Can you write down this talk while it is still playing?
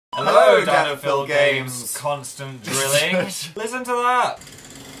Hello, Dan and Phil Games. Constant drilling. Listen to that.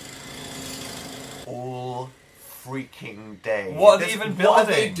 All freaking day. What are they even building? What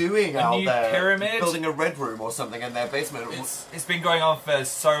are they doing out new there? Pyramid? Building a red room or something in their basement. It's been going on for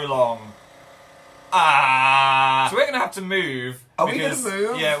so long. So we're gonna have to move. Are we gonna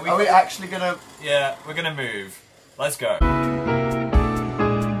move? Yeah. Are we actually gonna? Yeah, we're gonna move. Let's go.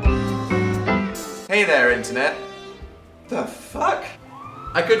 Hey there, internet. The fuck?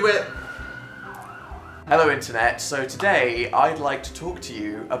 I could win. Hello, internet. So today I'd like to talk to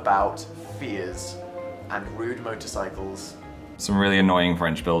you about fears and rude motorcycles. Some really annoying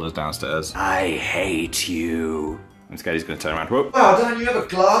French builders downstairs. I hate you. I'm scared he's gonna turn around. Whoop. Wow, Dan, you have a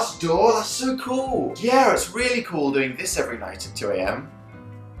glass door? That's so cool. Yeah, it's really cool doing this every night at 2 AM.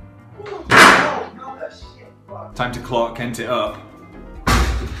 Time to Clark Kent it up.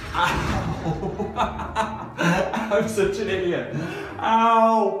 Ow! I'm such an idiot.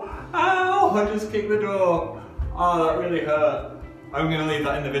 Ow! Ow! I just kicked the door. Oh, that really hurt. I'm gonna leave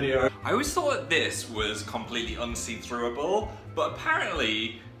that in the video. I always thought that this was completely unsee-throughable, but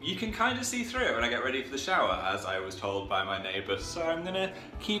apparently you can kind of see through it when I get ready for the shower, as I was told by my neighbours, so I'm gonna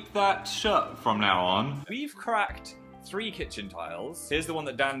keep that shut from now on. We've cracked 3 kitchen tiles. Here's the one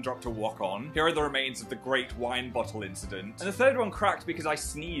that Dan dropped a wok on. Here are the remains of the great wine bottle incident. And the third one cracked because I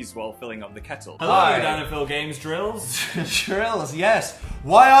sneezed while filling up the kettle. Hello, Hi. Dan and Phil Games Drills. Drills, yes.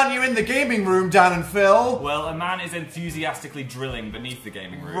 Why aren't you in the gaming room, Dan and Phil? Well, a man is enthusiastically drilling beneath the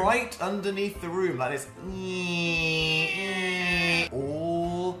gaming room. Right underneath the room, that is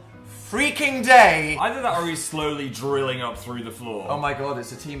all freaking day. Either that or he's slowly drilling up through the floor. Oh my god,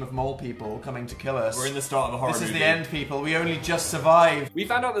 it's a team of mole people coming to kill us. We're in the start of a horror This is movie. the end, people. We only just survived. We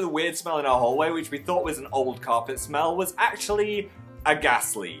found out that the weird smell in our hallway, which we thought was an old carpet smell, was actually a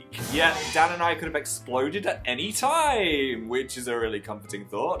gas leak. Yet Dan and I could have exploded at any time, which is a really comforting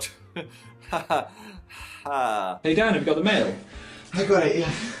thought. Hey Dan, have you got the mail? I got it,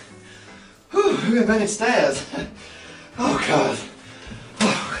 yeah. Whew, we're going stairs. Oh god.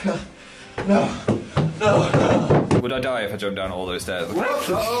 Oh god. No. No. Would I die if I jumped down all those stairs? Good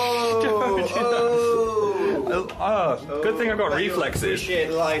thing I got reflexes. Appreciate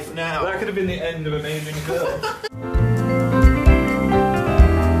life now. That could have been the end of Amazing Phil.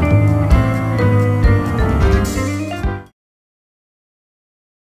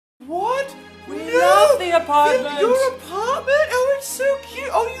 What? We love the apartment! Your apartment? Oh, it's so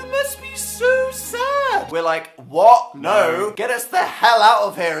cute. Oh, you must be so sad. We're like, what? No. Get us the hell out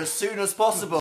of here as soon as possible.